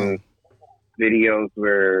was when videos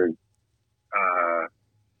were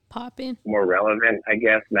popping, more relevant, I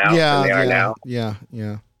guess, now than they are now. Yeah.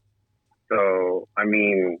 So I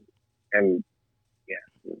mean, and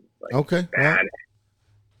yeah, like okay. bad.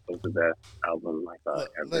 was the best album I thought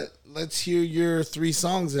ever. Let's hear your 3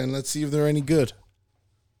 songs then. Let's see if they're any good.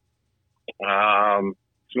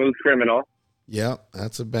 Smooth Criminal. Yep,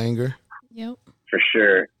 that's a banger. Yep. For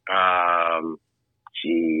sure.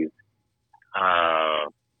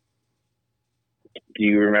 Do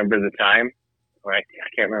you remember the time? Or I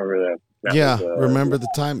can't remember remember the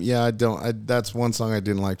time? Yeah, I don't. That's one song I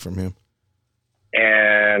didn't like from him.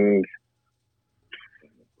 And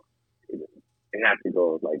it has to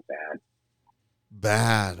go with like Bad.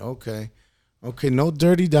 Bad. Okay. No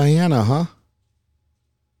Dirty Diana, huh?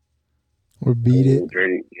 Or Beat It.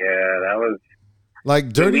 Dirty. Yeah, that was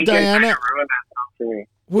like Dirty Diana. Ruined that song for me.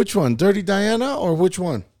 Which one? Dirty Diana or which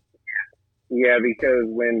one? Yeah, because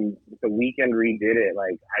when The Weeknd redid it,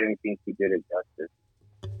 like I didn't think he did it justice.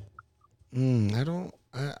 I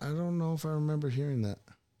don't know if I remember hearing that.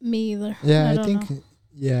 Me either. Yeah, I think.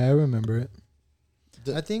 Yeah, I remember it.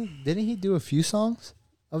 I think didn't he do a few songs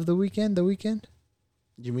of The Weeknd? The Weeknd.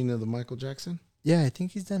 You mean of the Michael Jackson? Yeah, I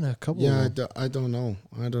think he's done a couple. Yeah, I don't know.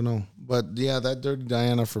 But yeah, that Dirty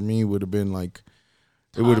Diana for me would have been like,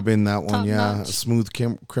 it would have been that one. Yeah, notch. Smooth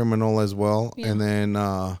Criminal as well, yeah. And then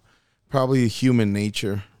probably Human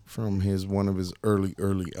Nature from one of his early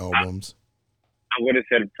albums. I would have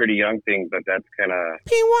said Pretty Young Thing, but that's kind of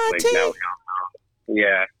like now.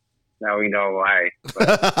 Yeah, now we know why.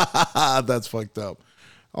 That's fucked up.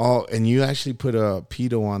 Oh, and you actually put a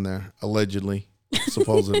pedo on there, allegedly,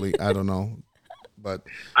 supposedly. I don't know, but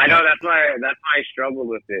I know that's why I struggled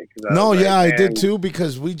with it. I did too,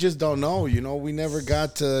 because we just don't know. You know, we never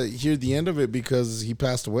got to hear the end of it because he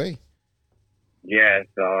passed away. Yeah,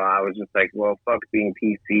 so I was just like, well, fuck being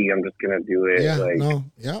PC. I'm just gonna do it.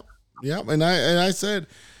 Yeah, yeah, and I said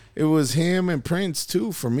it was him and Prince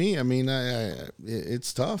too for me. I mean,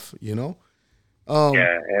 it's tough, you know.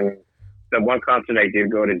 Yeah, and the one concert I did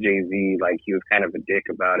go to Jay-Z, like he was kind of a dick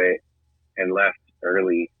about it and left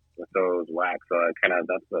early, so it was whack. So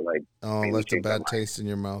that's what left a bad taste in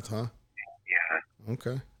your mouth, huh? Yeah.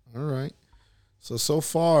 Okay. All right. So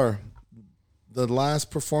far, the last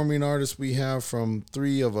performing artist we have from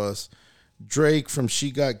 3 of us: Drake from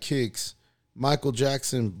ShegotKicks, Michael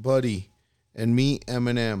Jackson, Buddy, and me,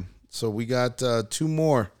 Eminem. So we got 2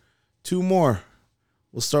 more.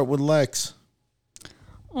 We'll start with Lex.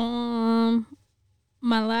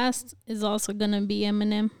 My last is also gonna be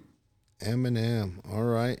Eminem. All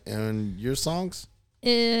right. And your songs?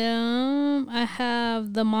 I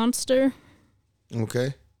have The Monster.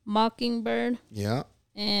 Okay. Mockingbird. Yeah.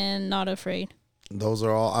 And Not Afraid. Those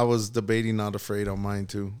are all. I was debating Not Afraid on mine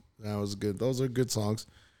too. That was good. Those are good songs.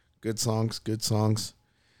 Good songs.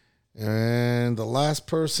 And the last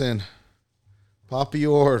person, Papi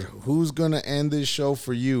Ord. Who's going to end this show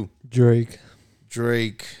for you? Drake.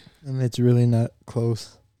 And it's really not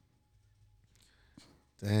close.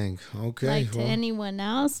 Dang. Okay. Like to anyone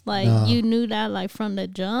else? Like you knew that like from the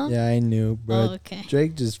jump? Yeah, I knew. But okay.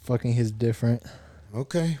 Drake just fucking hits different.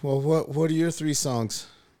 Okay. Well, what are your 3 songs?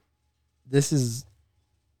 This is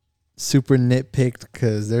super nitpicked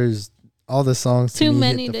because there's all the songs too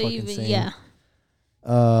many to even same. Yeah.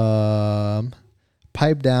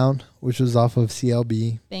 Pipe Down, which was off of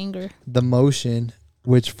CLB. Banger. The Motion,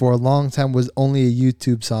 which for a long time was only a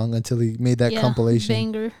YouTube song until he made that compilation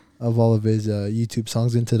banger. Of all of his YouTube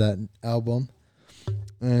songs into that album.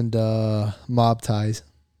 And Mob Ties.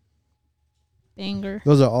 Banger.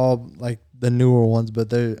 Those are all like the newer ones,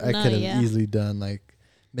 but I could have easily done like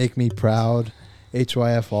Make Me Proud,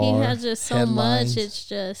 HYFR. He has just so Headlines. much. It's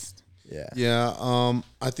just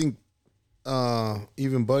I think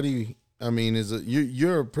even Buddy, I mean,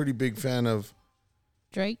 you're a pretty big fan of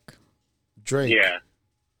Drake. Yeah.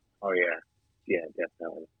 Oh yeah. Yeah,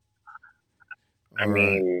 definitely. I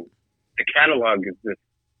mean, the catalog is just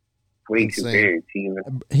way too big.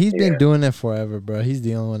 He's been doing it forever, bro. He's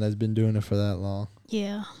the only one that's been doing it for that long.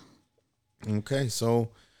 Yeah. Okay, so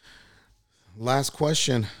last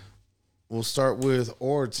question. We'll start with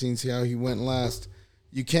Ord, seeing how he went last.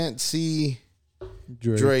 You can't see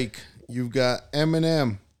Drake. You've got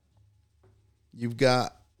Eminem. You've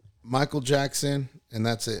got Michael Jackson, and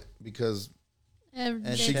that's it, because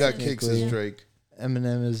ShegotKicks is Drake.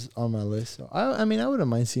 Eminem is on my list. So I mean, I wouldn't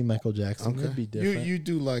mind seeing Michael Jackson. Okay. It'd be different. You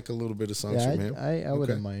do like a little bit of songs from him. I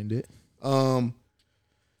wouldn't mind it.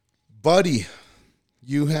 Buddy,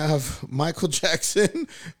 you have Michael Jackson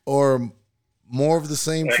or more of the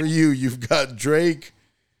same for you. You've got Drake,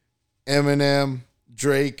 Eminem,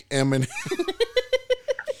 Eminem.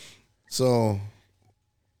 So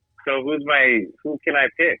who can I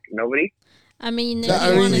pick? Nobody? I mean,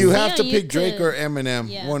 you have to pick Drake or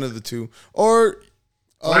Eminem, one of the two. Or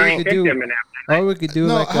we could do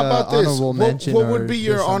no, like how about this? honorable mention. What would be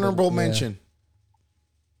your honorable mention?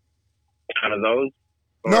 Out of those?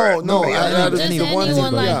 No. Just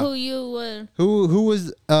anyone like who you would. Who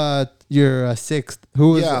was your sixth?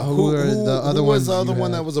 Who was who the other who was the ones other you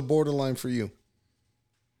one had? that was a borderline for you?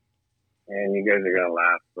 And you guys are gonna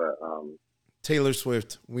laugh, but Taylor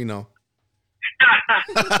Swift. We know.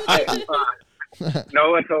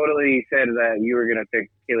 Noah totally said that you were gonna pick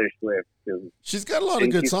Taylor Swift because She's got a lot of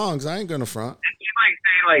good songs. I ain't gonna front. did you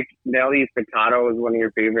say Nelly's Staccato was one of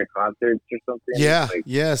your favorite concerts or something? Yeah.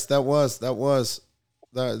 Yes, that was.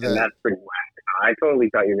 And that's pretty whack. I totally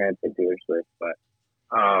thought you were gonna pick Taylor Swift, but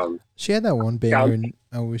She had that one banger.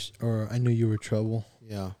 I knew you were trouble.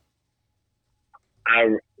 Yeah.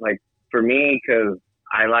 For me, because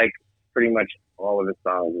I like pretty much all of the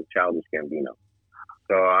songs of Childish Gambino,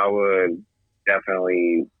 so I would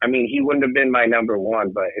definitely. I mean, he wouldn't have been my number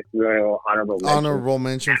one, but if we were honorable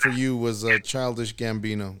mention for you was Childish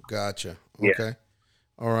Gambino. Gotcha. Okay. Yeah.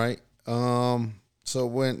 All right. So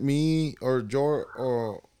when me or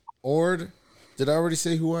Ord, did I already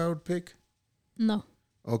say who I would pick? No.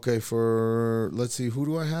 Okay. Let's see, who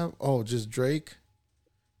do I have? Oh, just Drake.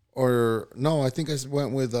 Or no, I think I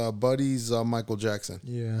went with Buddy's Michael Jackson.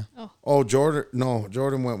 Yeah. Oh, Jordan. No,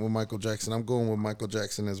 Jordan went with Michael Jackson. I'm going with Michael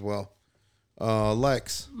Jackson as well.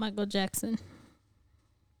 Lex. Michael Jackson.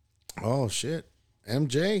 Oh shit.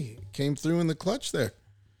 MJ came through in the clutch there.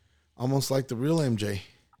 Almost like the real MJ.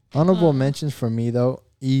 Honorable mentions for me though,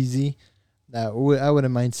 easy. That I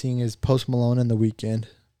wouldn't mind seeing is Post Malone and The Weeknd.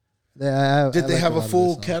 Did they have a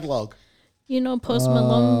full catalog? You know, Post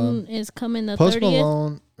Malone is coming the 30th. Post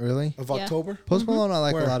Malone, really? Of October? Post Malone, I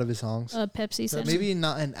like Where? a lot of his songs. Pepsi Center. Maybe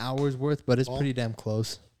not an hour's worth, but it's pretty damn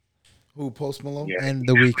close. Who, Post Malone? Yeah. And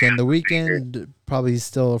The Weeknd. The Weeknd probably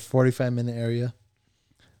still a 45-minute area.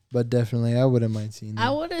 But definitely, I wouldn't mind seeing that. I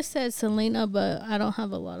would have said Selena, but I don't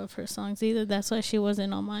have a lot of her songs either. That's why she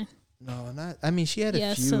wasn't on mine. No, not. I mean, she had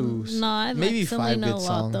a few. I maybe like 5 Selena good a lot,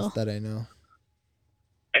 songs though. that I know.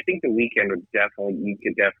 I think The Weeknd would you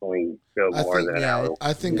could definitely fill more than an hour.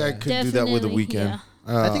 I think I could do that with The Weeknd. Yeah.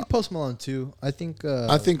 I think Post Malone too. I think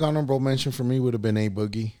honorable mention for me would have been A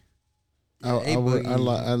Boogie.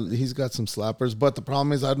 He's got some slappers, but the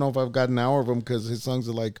problem is I don't know if I've got an hour of them because his songs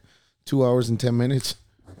are like 2 hours and 10 minutes.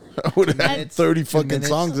 I would have had 30 fucking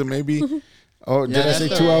songs and maybe. Oh, did I say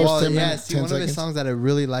 2 hours, 10 minutes? See, one of his songs that I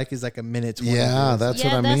really like is like a minute 20. Yeah, that's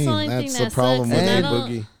what I mean. That's the problem with A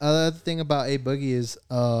Boogie. Other thing about A Boogie is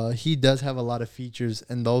he does have a lot of features,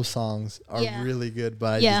 and those songs are really good,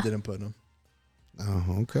 but I just didn't put them.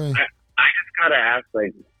 Oh, okay. I just gotta ask,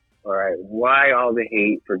 all right, why all the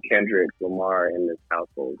hate for Kendrick Lamar in this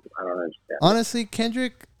household? I don't understand. Honestly,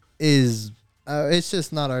 Kendrick is. It's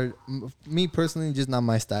just not me personally, just not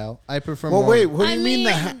my style. I prefer. Well, wait. What do you mean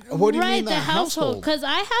the household? Because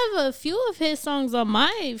I have a few of his songs on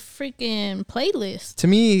my freaking playlist. To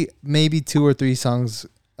me, maybe 2 or 3 songs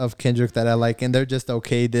of Kendrick that I like, and they're just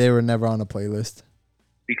okay. They were never on a playlist.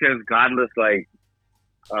 Because Godless,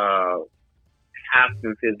 half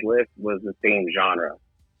of his list was the same genre.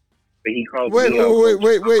 But he called. Wait.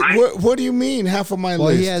 What do you mean half of my list?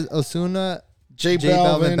 Well, he has Ozuna. J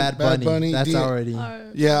Balvin, Bad Bunny. That's already.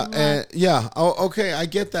 Oh, okay, I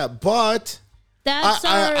get that, but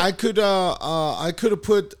I could have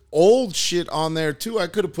put old shit on there too. I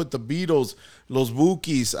could have put the Beatles, Los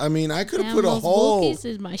Bukis. I mean, I could have put a whole. Los Bukis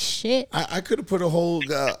is my shit. I could have put a whole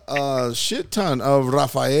shit ton of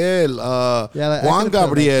Rafael, like Juan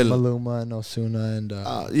Gabriel, Maluma, and Ozuna, and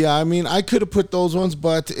I mean, I could have put those ones,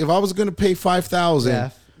 but if I was gonna pay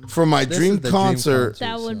 $5,000. For my dream concert,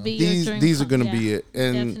 that would be these are going to be it.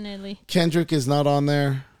 And definitely. Kendrick is not on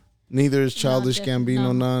there. Neither is Childish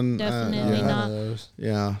Gambino. None. Definitely not.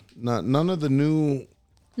 Yeah, none of the new.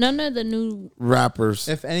 None of the new rappers.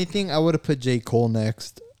 If anything, I would have put J. Cole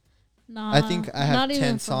next. Nah, I think I have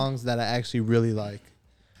 10 songs that I actually really like.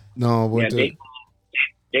 No, J.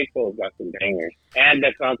 Cole's got some bangers, and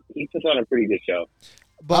he puts on a pretty good show.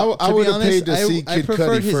 But I would have paid to see Kid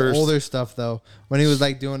preferred Cudi his first. older stuff though, when he was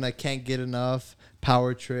like doing I Can't Get Enough,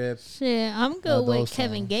 Power Trip. Shit, I'm good with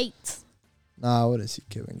Kevin Gates. No, I wouldn't see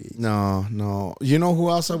Kevin Gates. No. You know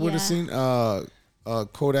who else I would have seen?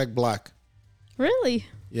 Kodak Black. Really?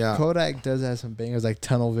 Yeah. Kodak does have some bangers like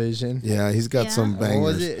Tunnel Vision. Yeah, he's got some bangers. What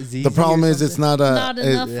was it? ZZ the problem is it's not enough for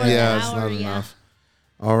it's not enough.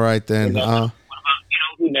 All right then. What about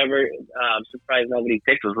who never? I'm surprised nobody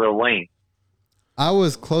picked was Lil Wayne. I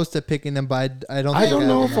was close to picking them, but I don't. I don't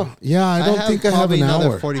know if I don't think I have an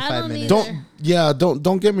hour. 45 minutes.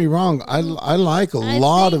 Don't get me wrong. I like a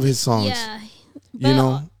lot of his songs. Yeah, you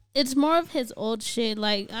know. it's more of his old shit.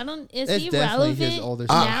 Like I don't. Is it's he definitely relevant his older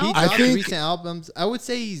now? stuff. He dropped recent albums. I would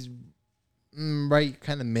say he's right,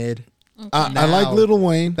 kind of mid. Okay. I like Lil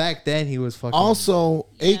Wayne. Back then, he was fucking. Also,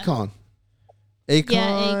 Akon.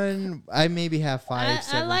 Akon, I maybe have 5,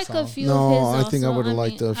 7 I like songs. a few of his. No, I think I also. would have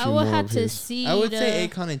liked a few more of his. I would have to see. I would say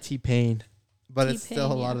Akon and T-Pain, but T-Pain, it's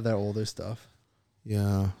still a lot of their older stuff.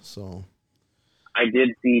 Yeah, so. I did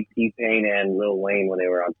see T-Pain and Lil Wayne when they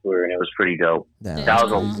were on tour, and it was pretty dope. Damn. That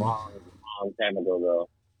was a long time ago, though.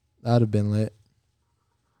 That would have been lit.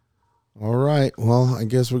 All right. Well, I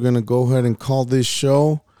guess we're going to go ahead and call this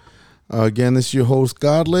show. Again, this is your host,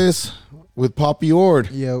 Godless, with Papi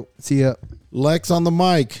Ord. Yo, see ya. Lex on the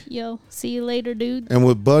mic. Yo, see you later, dude. And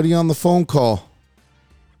with Buddy on the phone call.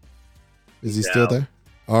 Is he still there?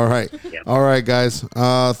 All right. Yep. All right, guys.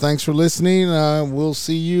 Thanks for listening. We'll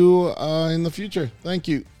see you in the future. Thank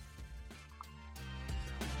you.